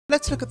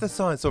Let's look at the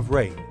science of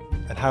rain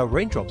and how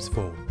raindrops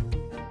fall.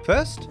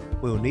 First,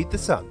 we'll need the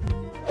sun.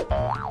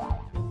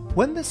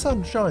 When the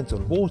sun shines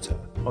on water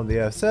on the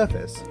Earth's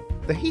surface,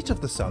 the heat of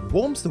the sun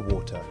warms the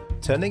water,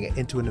 turning it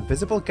into an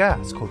invisible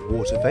gas called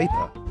water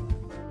vapor.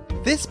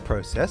 This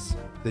process,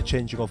 the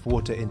changing of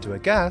water into a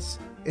gas,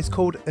 is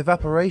called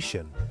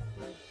evaporation.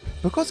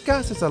 Because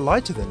gases are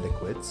lighter than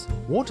liquids,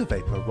 water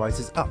vapor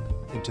rises up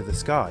into the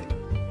sky.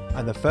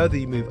 And the further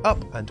you move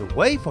up and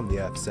away from the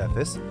Earth's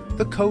surface,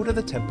 the colder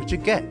the temperature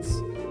gets.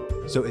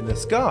 So in the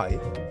sky,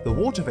 the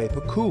water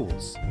vapor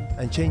cools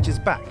and changes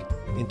back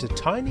into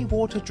tiny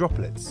water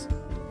droplets.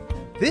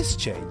 This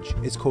change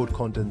is called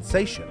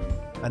condensation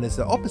and is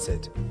the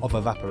opposite of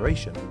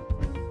evaporation.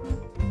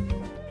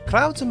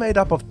 Clouds are made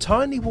up of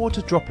tiny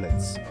water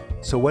droplets,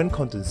 so when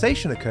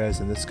condensation occurs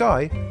in the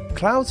sky,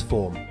 clouds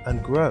form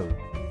and grow.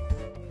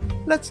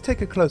 Let's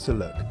take a closer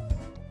look.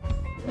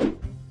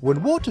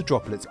 When water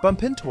droplets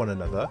bump into one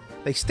another,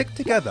 they stick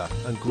together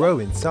and grow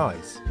in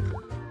size.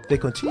 They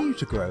continue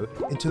to grow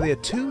until they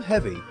are too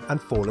heavy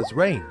and fall as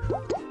rain.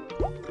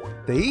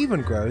 They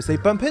even grow as they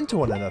bump into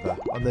one another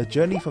on their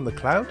journey from the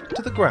cloud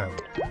to the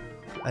ground.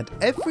 And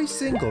every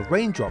single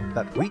raindrop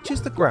that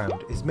reaches the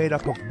ground is made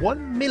up of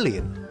 1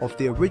 million of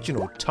the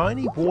original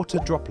tiny water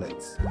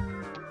droplets.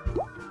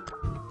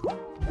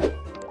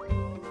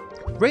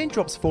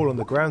 Raindrops fall on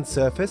the ground's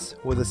surface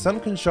where the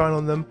sun can shine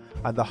on them,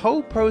 and the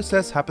whole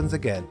process happens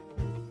again.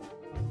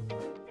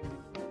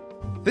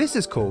 This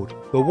is called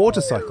the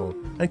water cycle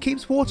and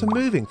keeps water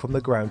moving from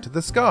the ground to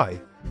the sky,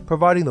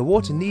 providing the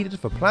water needed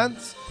for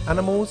plants,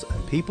 animals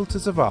and people to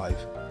survive.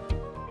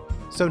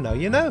 So now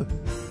you know.